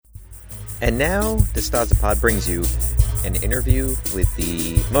And now, DeStasapod brings you an interview with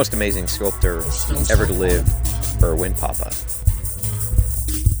the most amazing sculptor ever to live, Erwin Papa.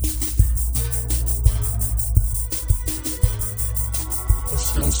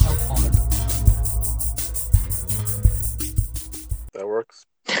 That works.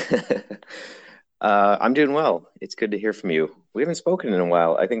 I'm doing well. It's good to hear from you. We haven't spoken in a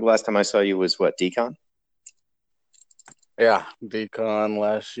while. I think last time I saw you was what, Decon? Yeah, Decon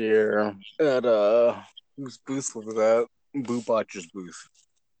last year at whose booth was that? Boot Botcher's booth.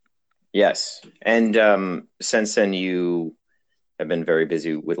 Yes. And since then, you have been very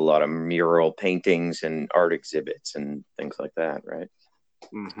busy with a lot of mural paintings and art exhibits and things like that, right?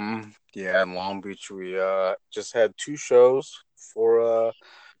 Yeah, in Long Beach, we just had two shows for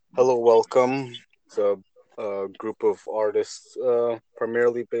Hello Welcome. It's a group of artists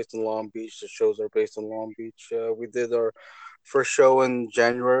primarily based in Long Beach. The shows are based in Long Beach. We did our first show in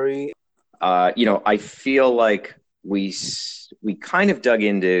January. I feel like we kind of dug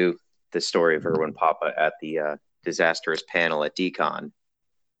into the story of Erwin Papa at the disastrous panel at Decon,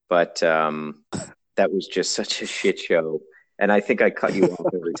 but that was just such a shit show. And I think I cut you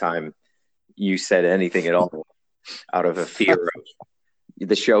off every time you said anything at all out of a fear of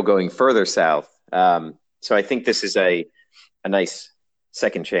the show going further south. So I think this is a nice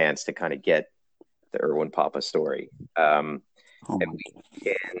second chance to kind of get the Erwin Papa story. And we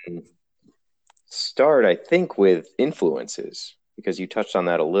can start, I think, with influences, because you touched on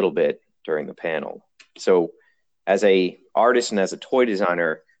that a little bit during the panel. So as a artist and as a toy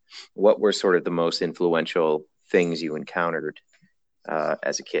designer, what were sort of the most influential things you encountered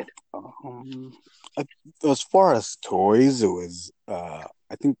as a kid? As far as toys, it was I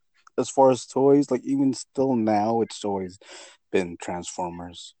think as far as toys, like even still now, it's always been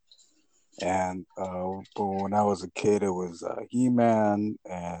Transformers. And but when I was a kid, it was He-Man,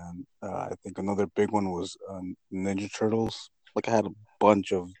 and I think another big one was Ninja Turtles. Like I had a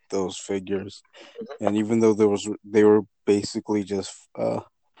bunch of those figures, and even though they were basically just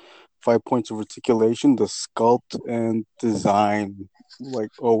 5 points of articulation, the sculpt and design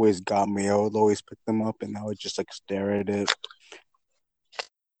like always got me. I would always pick them up, and I would just like stare at it.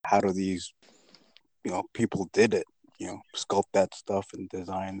 How do these people did it? Sculpt that stuff and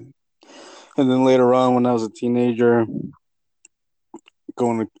design it. And then later on, when I was a teenager,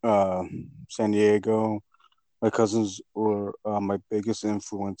 going to San Diego, my cousins were my biggest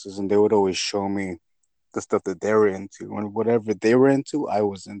influences, and they would always show me the stuff that they were into, and whatever they were into, I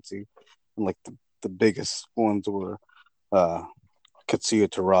was into. And like the biggest ones were Katsuya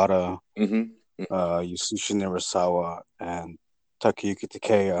Terada, Yasushi Nirasawa, and Takayuki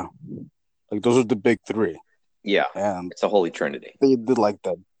Takeya. Like those are the big three. Yeah, and it's a holy trinity. They did like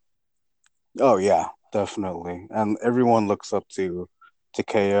that. Oh yeah, definitely. And everyone looks up to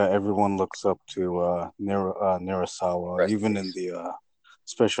Takeya. Everyone looks up to Nirasawa, even in the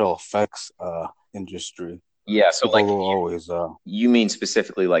special effects industry. Yeah, so people like will always. You mean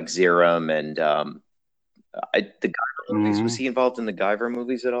specifically like Zerum and the Guyver movies? Was he involved in the Guyver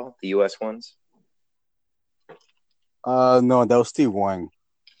movies at all? The U.S. ones? No, that was Steve Wang.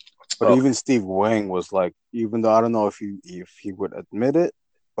 But even Steve Wang was like, even though I don't know if he would admit it,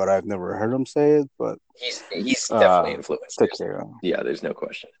 but I've never heard him say it. But he's definitely influenced. Yeah, there's no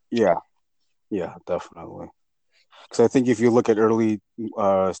question. Yeah, definitely. Because I think if you look at early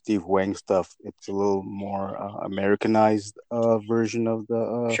Steve Wang stuff, it's a little more Americanized version of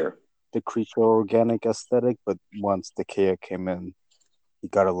the creature organic aesthetic. But once the Takea came in, he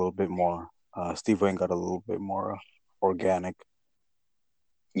got a little bit more. Steve Wang got a little bit more organic.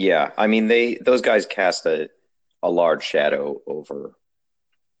 Yeah, I mean those guys cast a large shadow over.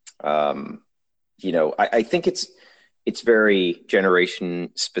 I think it's very generation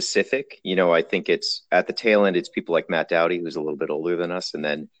specific. I think it's at the tail end, it's people like Matt Dowdy, who's a little bit older than us. And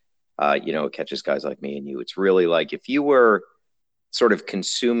then, it catches guys like me and you. It's really like if you were sort of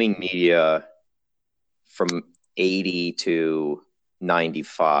consuming media from 80 to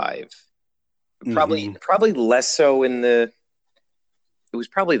 95, probably less so it was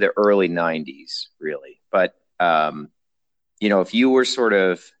probably the early 90s, really. But, if you were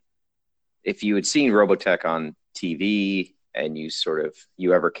if you had seen Robotech on TV and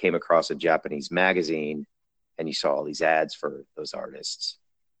you ever came across a Japanese magazine and you saw all these ads for those artists,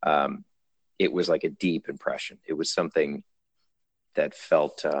 it was like a deep impression. It was something that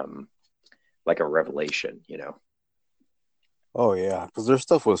felt like a revelation, Oh yeah, because their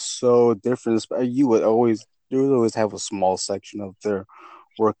stuff was so different. You would always have a small section of their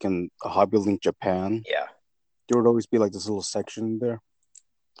work in Hobby Link Japan. Yeah, there would always be like this little section there.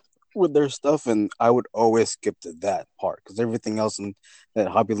 with their stuff, and I would always skip to that part because everything else in that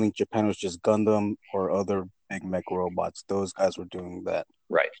Hobby Link Japan was just Gundam or other big mech robots. Those guys were doing that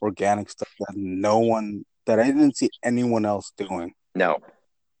Right. organic stuff that I didn't see anyone else doing. No,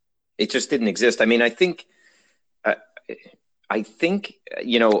 it just didn't exist. I mean, uh, I think,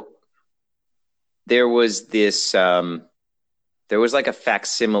 there was this, there was like a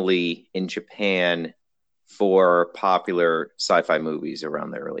facsimile in Japan for popular sci-fi movies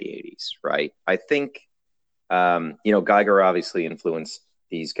around the early 80s, right? I think, Geiger obviously influenced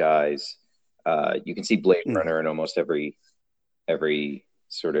these guys. You can see Blade Mm-hmm. Runner in almost every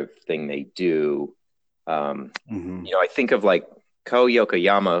sort of thing they do. Um, Mm-hmm. I think of like Ko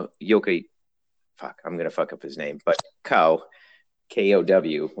Yokoyama, fuck, I'm gonna fuck up his name, but Kow,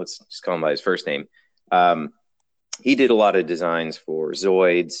 let's just call him by his first name. Um, he did a lot of designs for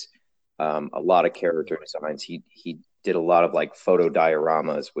Zoids, a lot of character designs. He did a lot of like photo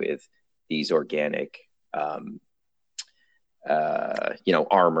dioramas with these organic, um,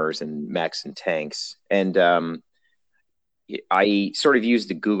 armors and mechs and tanks. And I sort of used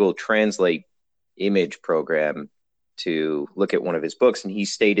the Google Translate image program to look at one of his books, and he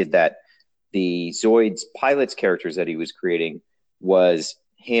stated that the Zoids pilots characters that he was creating was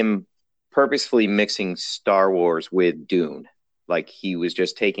him purposefully mixing Star Wars with Dune. Like he was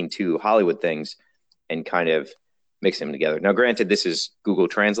just taking two Hollywood things and kind of mixing them together. Now, granted, this is Google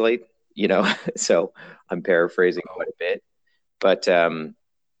Translate, so I'm paraphrasing quite a bit. But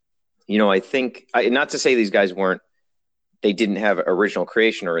I think not to say these guys weren't they didn't have original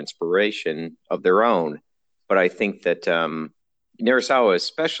creation or inspiration of their own, but I think that Narasawa,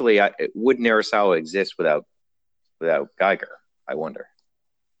 especially, would Narasawa exist without Geiger? I wonder.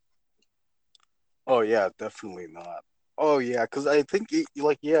 Oh yeah, definitely not. Oh yeah, because I think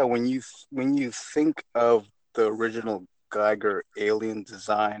yeah, when you think of the original Geiger alien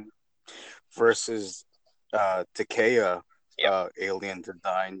design versus Takea Yeah, alien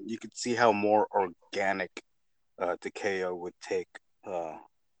design, you could see how more organic Takea would take uh,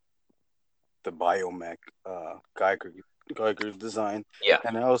 the biomech Geiger design. yeah,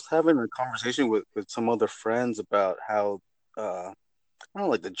 And I was having a conversation with some other friends about how I don't know,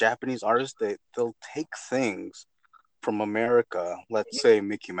 like the Japanese artists, they'll take things from America, let's say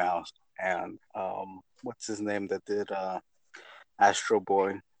Mickey Mouse and what's his name that did Astro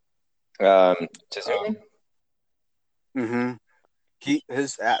Boy. um, Uh, Tizumi? mm-hmm.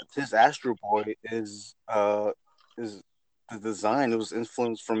 His Astro Boy is the design. It was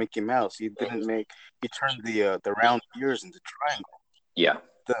influenced from Mickey Mouse. He turned the round ears into triangle. Yeah,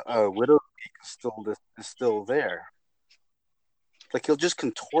 The Widow is still there. Like he'll just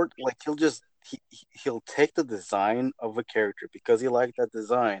contort, like he'll take the design of a character because he liked that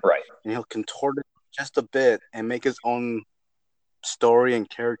design, right. and he'll contort it just a bit and make his own story and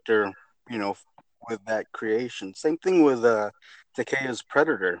character, you know, with that creation. Same thing with Takeya's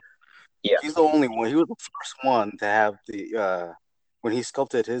Predator. Yeah, He's the only one. He was the first one to have the when he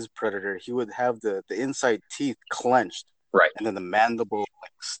sculpted his Predator, he would have the inside teeth clenched right. and then the mandible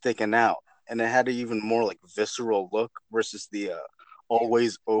like sticking out, and it had an even more like visceral look versus the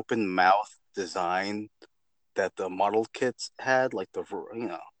always open mouth design that the model kits had, like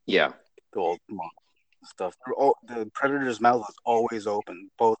Yeah, the old model stuff. The Predator's mouth was always open.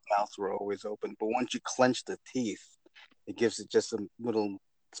 Both mouths were always open, but once you clench the teeth, it gives it just a little.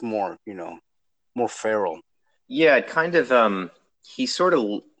 It's more, more feral. yeah. It kind of he sort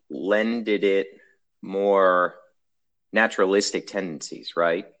of lended it more naturalistic tendencies,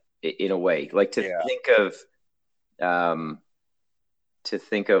 right? In a way, like Yeah. um, to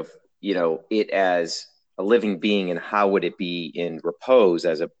think of it as a living being, and how would it be in repose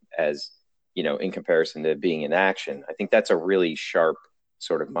as in comparison to being in action. I think that's a really sharp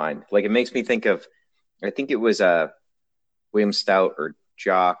sort of mind. Like it makes me think of, I think it was William Stout or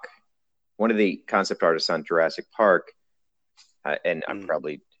Jock, one of the concept artists on Jurassic Park, and I'm Mm.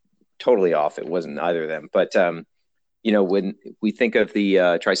 probably totally off, it wasn't either of them, but when we think of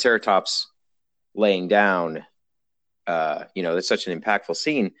the Triceratops laying down, that's such an impactful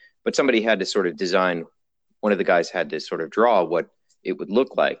scene. But somebody had to sort of design. One of the guys had to sort of draw what it would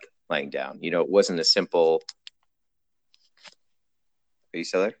look like laying down. It wasn't a simple. Are you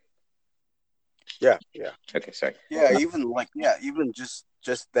still there? Yeah, yeah, Okay, sorry. yeah. Even just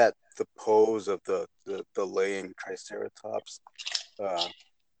that the pose of the laying Triceratops. Uh,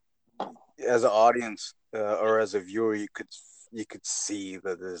 as an audience or as a viewer, you could see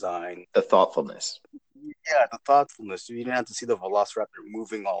the design. The thoughtfulness. Yeah, the thoughtfulness. You didn't have to see the Velociraptor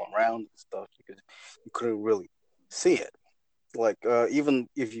moving all around and stuff because you couldn't really see it. Like even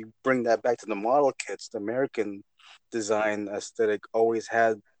if you bring that back to the model kits, the American design aesthetic always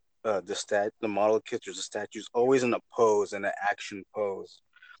had the model kits or the statues always in a pose, in an action pose.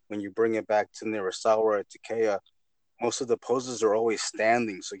 When you bring it back to Nirasawa or Takea, most of the poses are always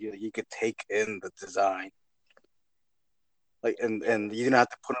standing, so you could take in the design. Like and you didn't have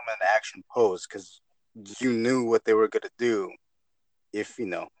to put them in an action pose because you knew what they were gonna do if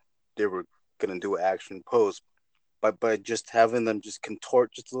they were gonna do an action pose. But by just having them just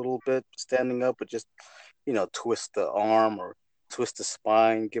contort just a little bit, standing up, but just twist the arm or twist the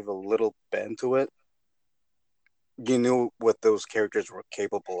spine, give a little bend to it, you knew what those characters were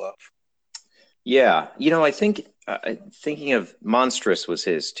capable of. Yeah, I think thinking of Monstrous was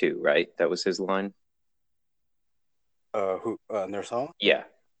his too, right? That was his line. Who Nurse Hall? Yeah.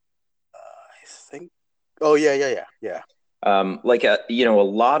 I think. Oh yeah. Like a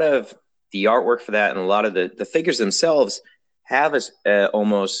lot of the artwork for that and a lot of the figures themselves have a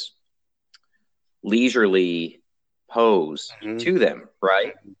almost leisurely pose Mm-hmm. to them,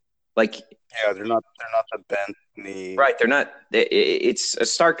 right? Like, Yeah, they're not the bent knee. right, they're not. It's a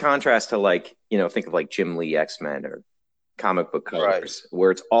stark contrast to like think of like Jim Lee X-Men or comic book Right. colors,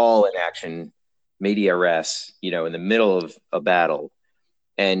 where it's all in action, media res, in the middle of a battle.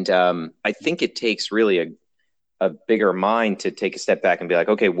 And I think it takes really a bigger mind to take a step back and be like,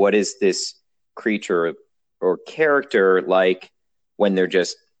 okay, what is this creature or character like when they're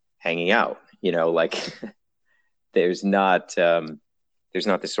just hanging out? Like there's not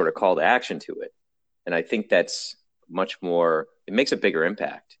this sort of call to action to it. And I think that's much more. It makes a bigger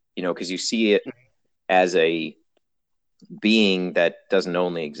impact, because you see it as a being that doesn't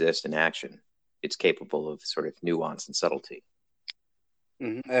only exist in action. It's capable of sort of nuance and subtlety.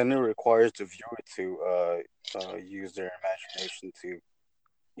 Mm-hmm. And it requires the viewer to use their imagination to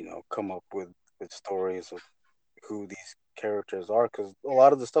come up with stories of who these characters are. Because a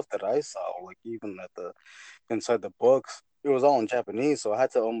lot of the stuff that I saw, like even at the inside the books, it was all in Japanese, so I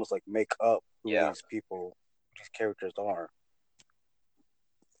had to almost like make up who Yeah. these characters are.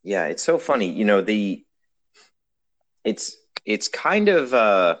 Yeah, it's so funny. It's kind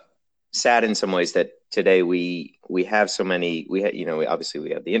of sad in some ways that today we have so many. Obviously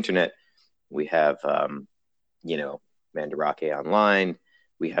we have the internet, we have Mandarake online,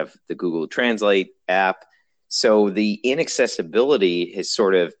 we have the Google Translate app, so the inaccessibility has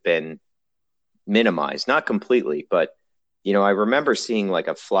sort of been minimized, not completely, but I remember seeing like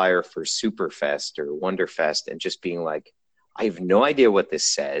a flyer for Superfest or Wonderfest and just being like, I have no idea what this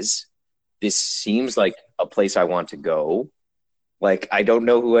says. This seems like a place I want to go. Like I don't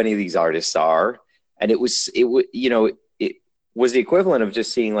know who any of these artists are, and it was the equivalent of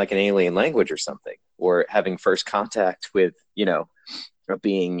just seeing like an alien language or something, or having first contact with a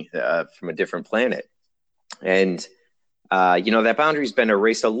being from a different planet. And that boundary's been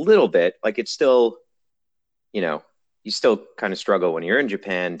erased a little bit. Like it's still, you still kind of struggle when you're in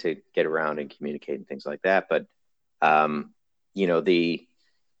Japan to get around and communicate and things like that. But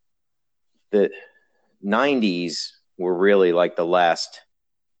the 90s were really like the last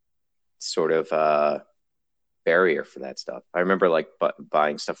sort of barrier for that stuff. I remember like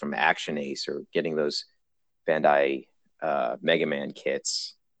buying stuff from Action Ace or getting those Bandai Mega Man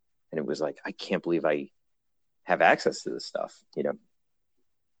kits, and it was like, I can't believe I have access to this stuff. Yeah,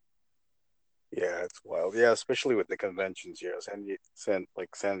 it's wild. Yeah, especially with the conventions here,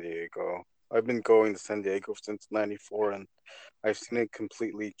 San Diego. I've been going to San Diego since '94, and I've seen it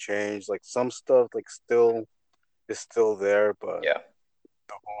completely change. Like some stuff, like still is still there, but Yeah.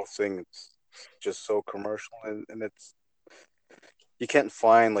 the whole thing it's just so commercial, and it's you can't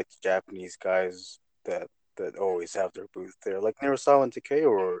find like the Japanese guys that always have their booth there. Like Nirasawa and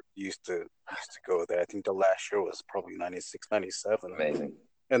Takeo used to go there. I think the last year was probably 96, 97. Amazing.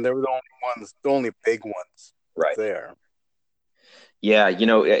 And they were the only big ones Right. there. Yeah,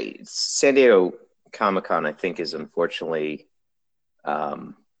 San Diego Comic Con, I think, is unfortunately,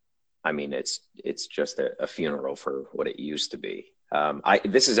 I mean, it's just a funeral for what it used to be.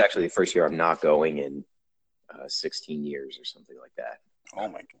 This is actually the first year I'm not going in 16 years or something like that. Oh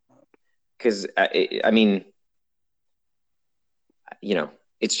my god! Because I mean,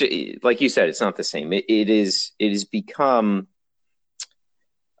 it's just, like you said, it's not the same. It is become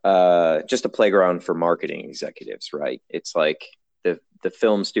just a playground for marketing executives, right? It's like the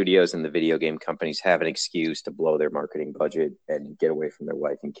film studios and the video game companies have an excuse to blow their marketing budget and get away from their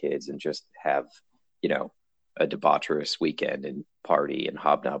wife and kids and just have, a debaucherous weekend and party and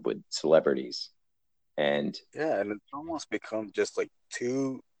hobnob with celebrities. And Yeah, and it's almost become just like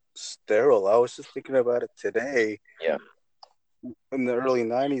too sterile. I was just thinking about it today. yeah, In the early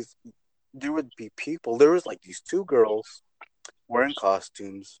 '90s, there would be people. There was like these two girls wearing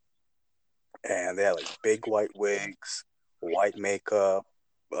costumes, and they had like big white wigs, white makeup,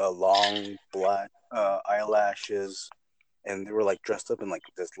 long black eyelashes, and they were like dressed up in like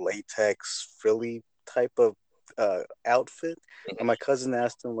this latex frilly type of outfit. And my cousin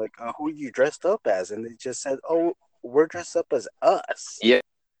asked him like, "Who are you dressed up as?" And they just said, "Oh, we're dressed up as us." Yeah,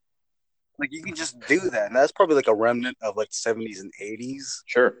 Like you can just do that, and that's probably like a remnant of like '70s and '80s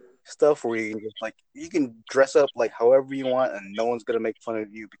sure. stuff where you can just like you can dress up like however you want, and no one's gonna make fun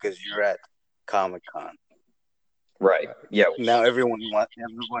of you because you're at Comic Con. Right. Yeah. Now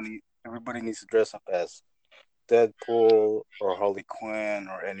everybody needs to dress up as Deadpool or Harley Quinn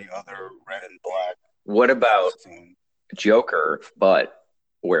or any other red and black What about costume. Joker, but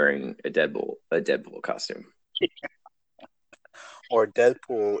wearing a Deadpool costume? Or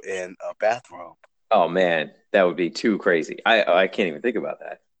Deadpool in a bathrobe. Oh man, that would be too crazy. I can't even think about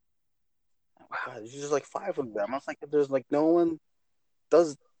that. Wow, there's just like five of them. I was like, there's like no one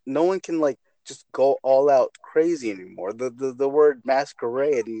can like just go all out crazy anymore. The word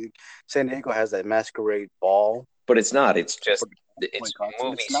masquerade, San Diego has that masquerade ball But it's not. It's just for it's costume.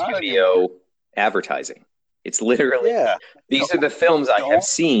 movie It's not anymore. studio advertising. It's literally Yeah. The, these are the films I the have only,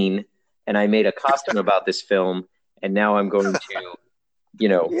 seen, and I made a costume about this film, and now I'm going to, you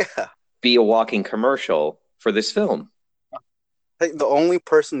know, yeah. be a walking commercial for this film. Like the only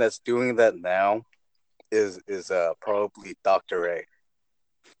person that's doing that now is probably Dr. A,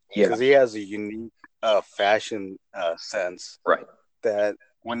 Yeah, because he has a unique fashion sense right. that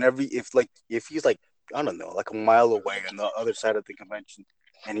whenever if he's like I don't know like a mile away on the other side of the convention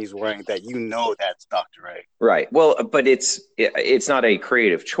and he's wearing that, that's Dr. A. Right. Well, but it's not a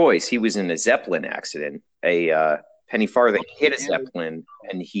creative choice. He was in a Zeppelin accident. A Penny Farthing hit a Yeah. Zeppelin,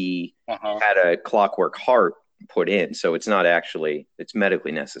 and he Uh-huh. had a clockwork heart put in. So it's not actually it's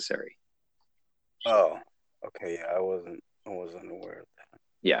medically necessary. Oh, okay. Yeah, I wasn't aware of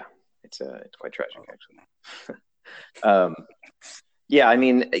Yeah, it's quite tragic that. actually. Yeah, I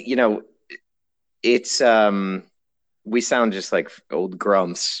mean, it's we sound just like old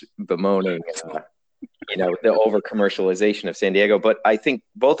grumps bemoaning the over commercialization of San Diego, but I think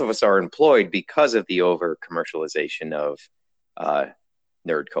both of us are employed because of the over commercialization of uh,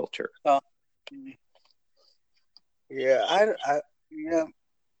 nerd culture. Yeah, yeah,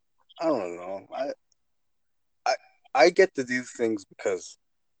 I don't know. I, I get to do things because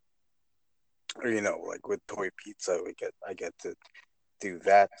like with Toy Pizza, I get to do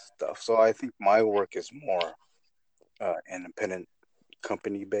that stuff. So I think my work is more independent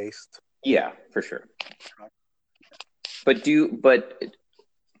company based. Yeah, for sure. But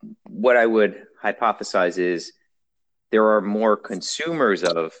what I would hypothesize is there are more consumers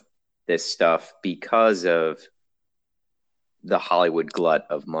of this stuff because of the Hollywood glut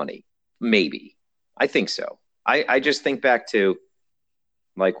of money. Maybe. I think so. I just think back to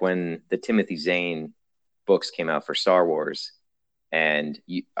like when the Timothy Zahn books came out for Star Wars, and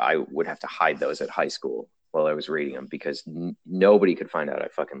I would have to hide those at high school while I was reading them because nobody could find out I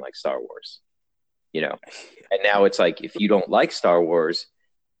fucking like Star Wars, you know. And now it's like if you don't like Star Wars,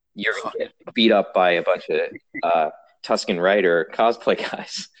 you're gonna get beat up by a bunch of Tusken Rider cosplay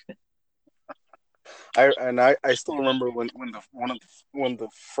guys. I still remember when the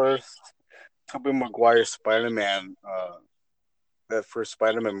first Tobey Maguire Spider-Man that first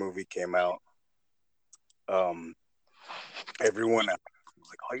Spider-Man movie came out. Everyone was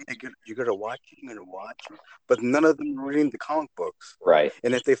like, "Oh, you gotta watch it, you gotta watch it," but none of them were reading the comic books. Right.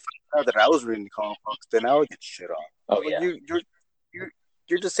 And if they found out that I was reading the comic books, then I would get shit on. Oh Like yeah.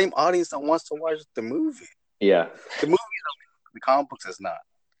 you're the same audience that wants to watch the movie. Yeah. The movie, the comic books is not,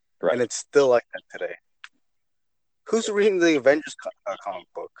 Right. and it's still like that today. Who's reading the Avengers comic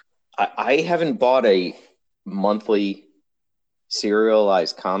book? I haven't bought a monthly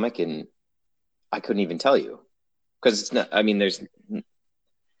serialized comic, and I couldn't even tell you because it's not. I mean, there's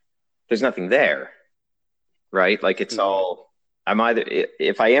nothing there, right? Like it's all. I'm either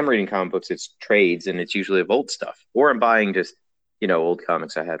if I am reading comic books, it's trades, and it's usually of old stuff, or I'm buying just old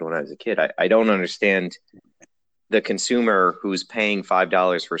comics I had when I was a kid. I don't understand the consumer who's paying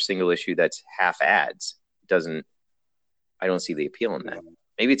 $5 for a single issue that's half ads. Doesn't I don't see the appeal in that.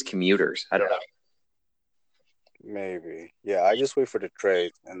 Maybe it's commuters. I don't know. Maybe. Yeah, I just wait for the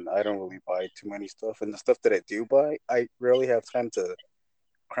trade, and I don't really buy too many stuff. And the stuff that I do buy, I rarely have time to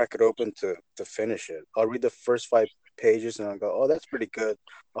crack it open to finish it. I'll read the first 5 pages, and I'll go, "Oh, that's pretty good.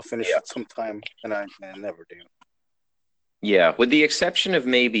 I'll finish it sometime," and I never do. Yeah, with the exception of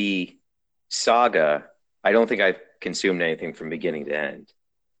maybe Saga, I don't think I've consumed anything from beginning to end.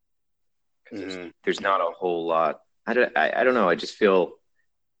 There's not a whole lot. I don't know. I just feel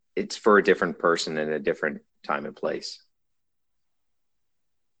it's for a different person in a different time and place.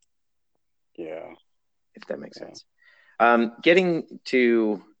 Yeah. If that makes sense. Getting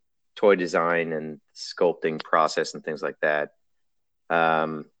to toy design and sculpting process and things like that.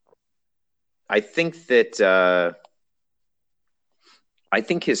 Um, I think that I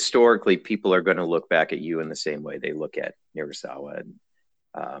think historically people are going to look back at you in the same way they look at Nirasawa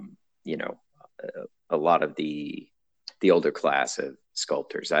and you know a lot of the older class of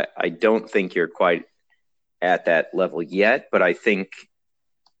sculptors. I don't think you're quite at that level yet, but I think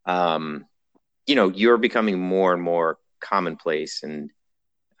you're becoming more and more commonplace, and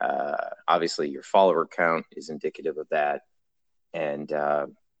obviously your follower count is indicative of that. And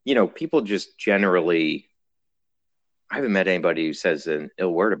people just generally, I haven't met anybody who says an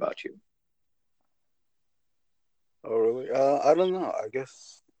ill word about you. Oh, really? I don't know. I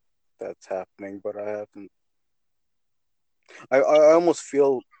guess that's happening, but I haven't. I almost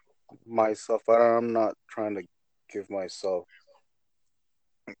feel myself. I'm not trying to give myself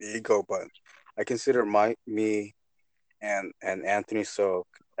an ego, but I consider me and Anthony Soak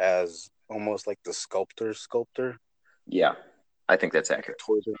as almost like the sculptor, Yeah, I think that's the accurate.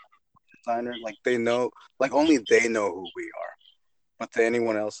 toy designer. Like they know, like only they know who we are, but to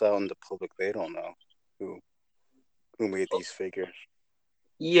anyone else out in the public, they don't know who who made these figures.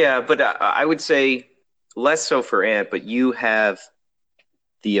 Yeah, but I would say less so for Ant, but you have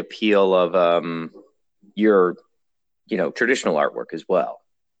the appeal of your, traditional artwork as well,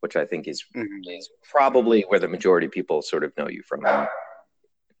 which I think is Mm-hmm. is probably where the majority of people sort of know you from.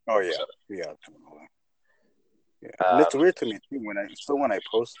 Oh yeah, So, yeah, totally. Yeah, and um, it's weird to me too when I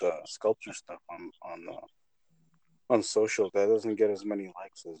post sculpture stuff on social, that doesn't get as many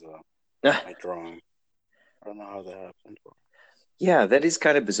likes as my drawing. I don't know how that happened. yeah, that is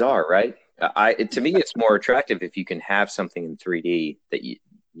kind of bizarre, right? To me, it's more attractive if you can have something in 3D that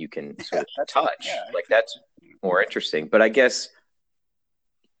you can sort Yeah, of that's touch. yeah, Like that's more interesting. But I guess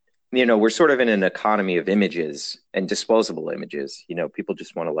we're sort of in an economy of images and disposable images. People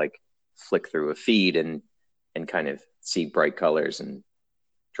just want to like flick through a feed and kind of see bright colors and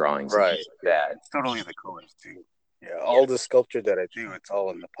drawings and right. things like Yeah, that. it's totally the colors too. Yeah, Yeah. all the sculpture that I do, it's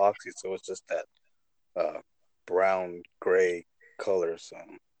all in epoxy, so it's just that uh, brown gray color. So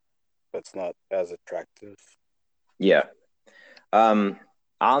that's not as attractive. Yeah. Um,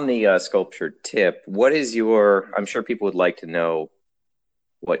 on the sculpture tip, what is I'm sure people would like to know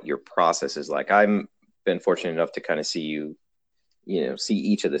what your process is like. I'm been fortunate enough to kind of see see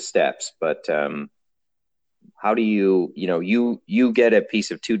each of the steps, but how do you get a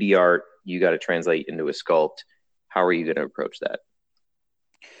piece of 2D art, you got to translate into a sculpt. How are you going to approach that?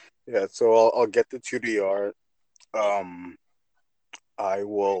 Yeah, so I'll get the 2D art. Um, I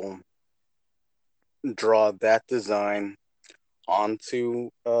will draw that design onto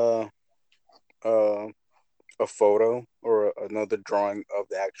uh, a photo or another drawing of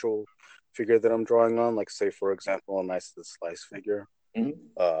the actual figure that I'm drawing on. Like, say, for example, a nice slice figure. Mm-hmm.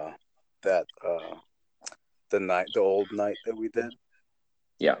 Uh, that the old knight that we did.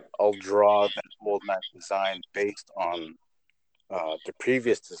 Yeah. I'll draw that old knight design based on the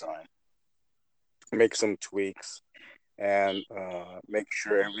previous design. Make some tweaks and make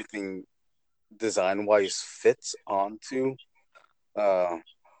sure everything design wise fits onto uh,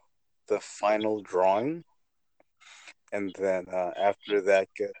 the final drawing, and then after that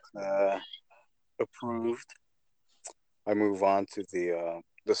gets approved, I move on to the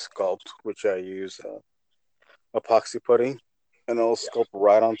sculpt, which I use epoxy putty, and I'll sculpt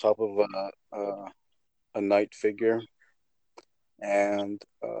right on top of a knight figure, and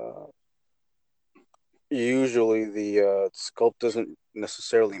usually the sculpt doesn't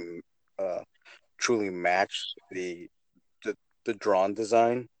necessarily uh, truly match the the drawn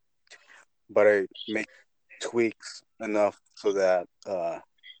design, but I make tweaks enough so that the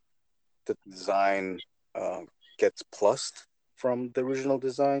design uh, gets plussed from the original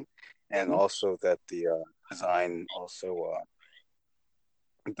design, and also that the design also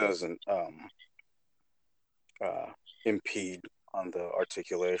doesn't uh, impede on the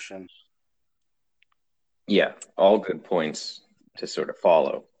articulation. Yeah, all good points to sort of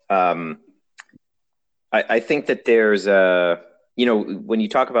follow. I think that there's when you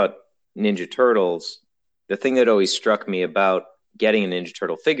talk about Ninja Turtles, the thing that always struck me about getting a Ninja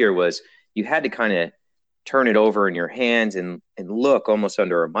Turtle figure was you had to kind of turn it over in your hands and look almost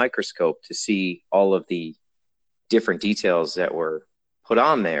under a microscope to see all of the different details that were put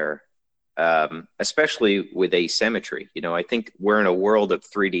on there, especially with asymmetry. I think we're in a world of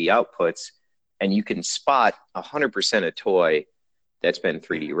 3D outputs, and you can spot 100% a toy that's been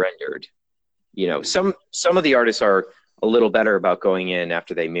 3D rendered. Some of the artists are a little better about going in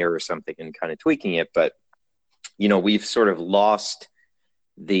after they mirror something and kind of tweaking it, but we've sort of lost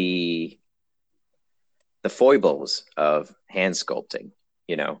the the foibles of hand sculpting,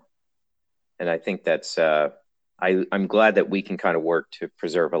 you know. And I think that's I'm glad that we can kind of work to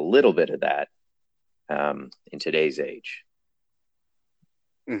preserve a little bit of that in today's age.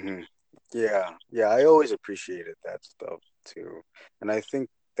 Hmm. Yeah. I always appreciated that stuff too, and I think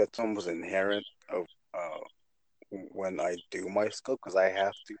that's almost inherent of when I do my sculpt because I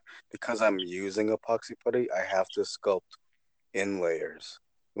have to because I'm using epoxy putty. I have to sculpt in layers.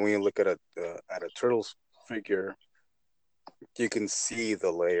 When you look at a turtle's figure, you can see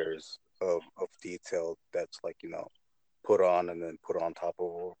the layers of detail that's like put on and then put on top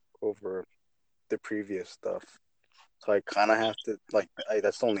of over the previous stuff. So I kind of have to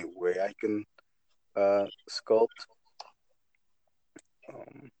that's the only way I can sculpt.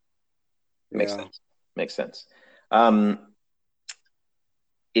 Um, Makes yeah. sense. Makes sense. Um,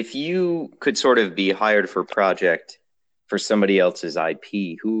 if you could sort of be hired for a project for somebody else's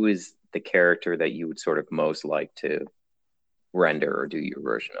IP, who is the character that you would sort of most like to render or do your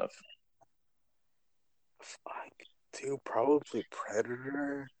version of? If I could do probably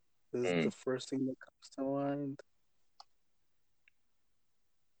Predator is Mm. the first thing that comes to mind.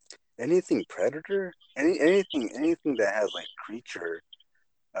 Anything Predator, anything that has like creature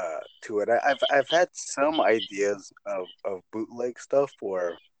to it. I've had some ideas of bootleg stuff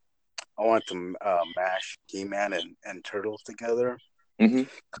where I want to mash He-Man and Turtles together. Hmm.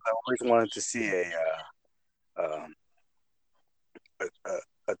 I always wanted to see um,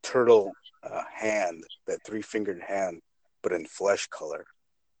 a turtle hand, that three-fingered hand, but in flesh color.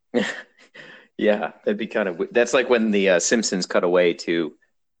 Yeah, that'd be kind of that's like when the Simpsons cut away to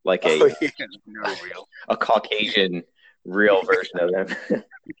like Oh yeah, no real. a Caucasian real version of them.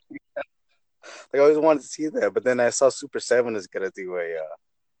 Like I always wanted to see that, but then I saw Super Seven is gonna do a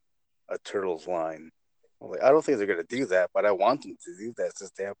Turtles line. I'm like, I don't think they're gonna do that, but I want them to do that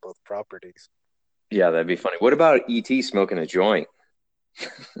since they have both properties. Yeah, that'd be funny. What about E.T. smoking a joint?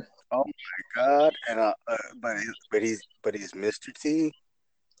 Oh my God! And but he's Mr. T.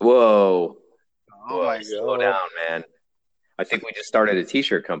 Whoa, Oh whoa, my slow God! down, man. I think we just started a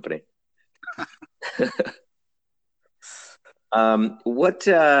t-shirt company. What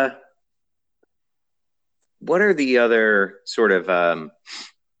what are the other sort of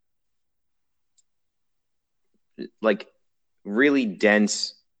like really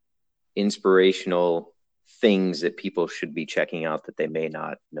dense inspirational things that people should be checking out that they may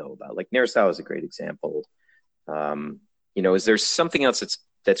not know about? Like Narisao is a great example. Um, is there something else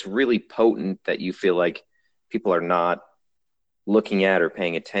that's really potent that you feel like people are not looking at or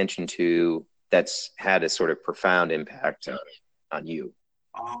paying attention to that's had a sort of profound impact on you?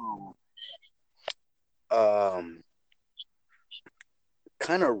 Oh, um,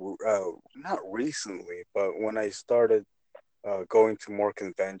 kind of not recently, but when I started going to more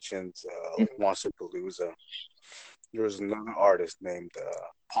conventions, like Monster Palooza, there was another artist named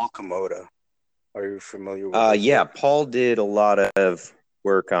Paul Komoda. Are you familiar with his Yeah, work? Paul did a lot of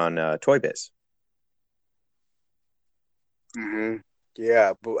work on Toy Biz. Hmm.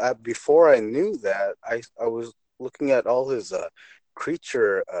 Yeah, but before I knew that, I was looking at all his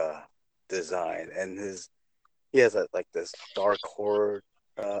creature design, and he has like this dark horror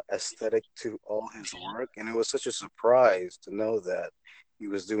aesthetic to all his work, and it was such a surprise to know that he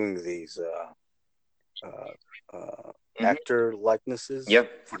was doing these uh, Hmm. actor likenesses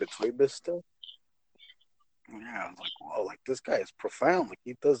Yep. for the Toy Biz stuff. Yeah, I was like, wow, like this guy is profound. Like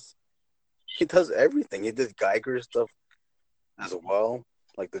he does everything. He did Geiger stuff as well,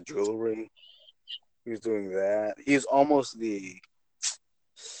 like the jewelry. He's doing that. He's almost the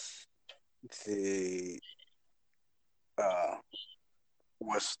uh,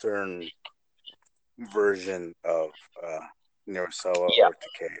 Western version of uh, Nirasawa Yeah. or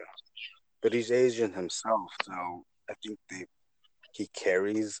Takeo, but he's Asian himself, so I think he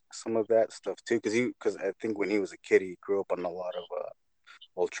carries some of that stuff too. Because I think when he was a kid, he grew up on a lot of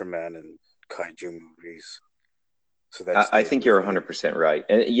Ultraman and kaiju movies, so that I stayed think with you're him. 100% right.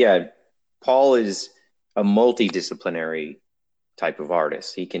 And yeah, Paul is a multidisciplinary type of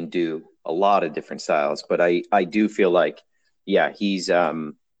artist. He can do a lot of different styles, but I do feel like yeah, he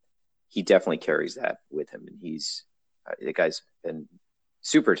definitely carries that with him and he's the guy's been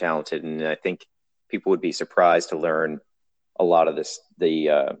super talented and I think people would be surprised to learn a lot of this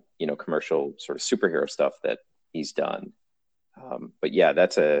the commercial sort of superhero stuff that he's done. But yeah,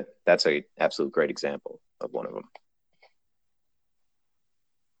 that's a absolute great example of one of them.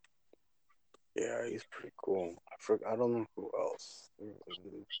 Yeah, he's pretty cool. I don't know who else.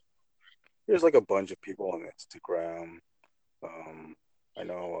 There's like a bunch of people on Instagram. Um, I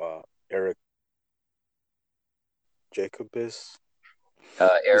know Eric Jacobus. He's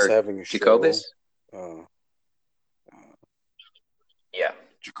Eric having a show. Jacobus. uh, uh, Yeah,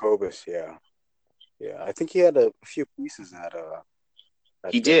 Jacobus. Yeah, yeah. I think he had a few pieces at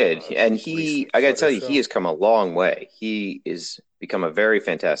he the did. And recent I got to photo tell you, he show. has come a long way. He is become a very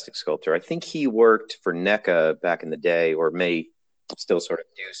fantastic sculptor. I think he worked for NECA back in the day, or may still sort of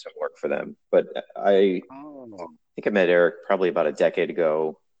do some work for them. But I Oh, think I met Eric probably about a decade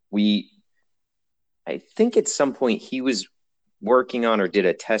ago. I think at some point he was working on or did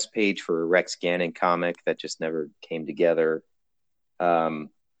a test page for a Rex Gannon comic that just never came together. Um,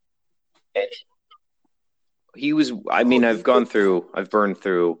 and he was, I oh, mean, he did. I've burned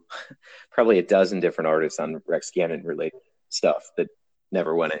through probably a dozen different artists on Rex Gannon related stuff that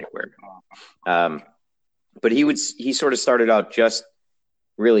never went anywhere. Um, but he sort of started out just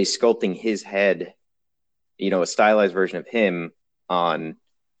really sculpting his head, a stylized version of him on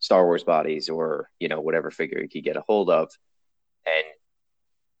Star Wars bodies or, whatever figure he could get a hold of.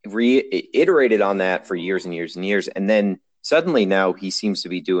 And reiterated on that for years and years and years. And then suddenly now he seems to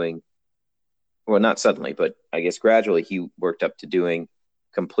be doing, well, not suddenly, but I guess gradually he worked up to doing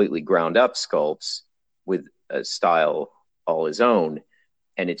completely ground up sculpts with a style all his own.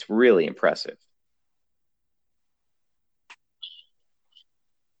 And it's really impressive.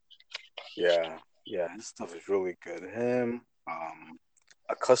 Yeah, yeah. His stuff is really good. Him,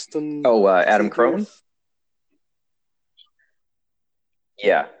 a custom Oh, Adam Crone? figures.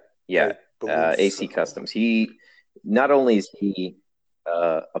 Yeah, yeah. I believe AC so. Customs. He not only is he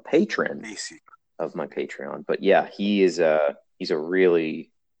a patron AC. of my Patreon, but yeah, he's a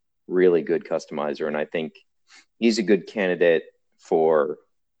really, really good customizer, and I think he's a good candidate for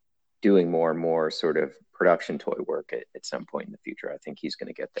doing more and more sort of production toy work at some point in the future. I think he's going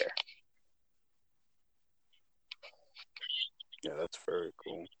to get there. Yeah, that's very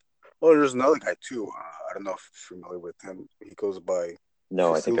cool. Oh, there's another guy too. I don't know if you're familiar with him. He goes by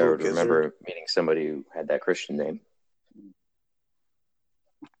No, I think I Cthulhu would Gizzard. remember meeting somebody who had that Christian name.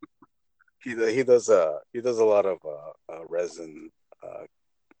 He does a lot of resin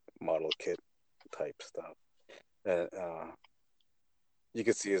model kit type stuff. And you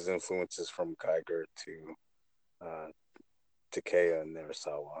can see his influences from Geiger to Takea and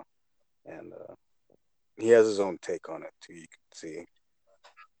Narasawa, and he has his own take on it too. You can see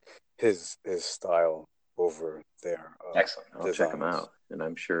his style over their Excellent. I'll check him designs. out, and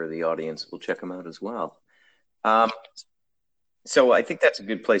I'm sure the audience will check him out as well. Um, so I think that's a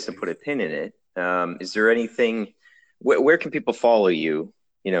good place to put a pin in it. Is there anything? Where can people follow you?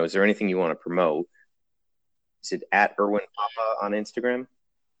 Is there anything you want to promote? Is it at Erwin Papa on Instagram?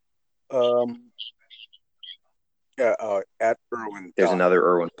 Um, yeah, at Erwin There's another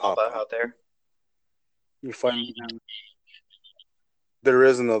Erwin Papa Papa. out there. You find him. There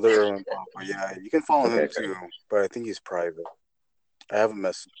is another Erwin Papa. Yeah, you can follow Okay, him great. too, but I think he's private. I haven't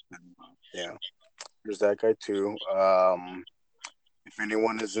messaged him. Yeah, there's that guy too. If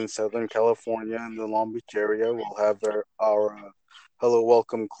anyone is in Southern California in the Long Beach area, we'll have our Hello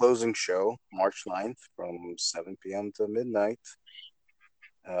Welcome closing show March 9th from 7 p.m. to midnight.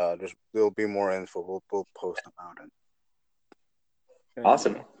 There'll be more info. We'll post about it.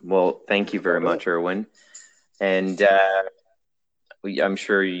 Awesome. And Well, thank that's you very about it. much, Erwin. And I'm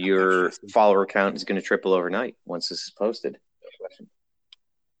sure Thanks, your Justin. follower count is going to triple overnight once this is posted. No question.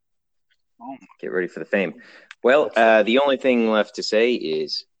 Oh, Get ready for the fame. Well, the only thing left to say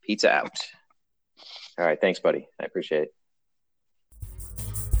is pizza out. All right. Thanks, buddy. I appreciate it.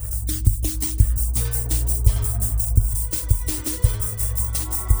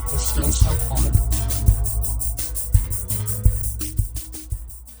 DeStasapod.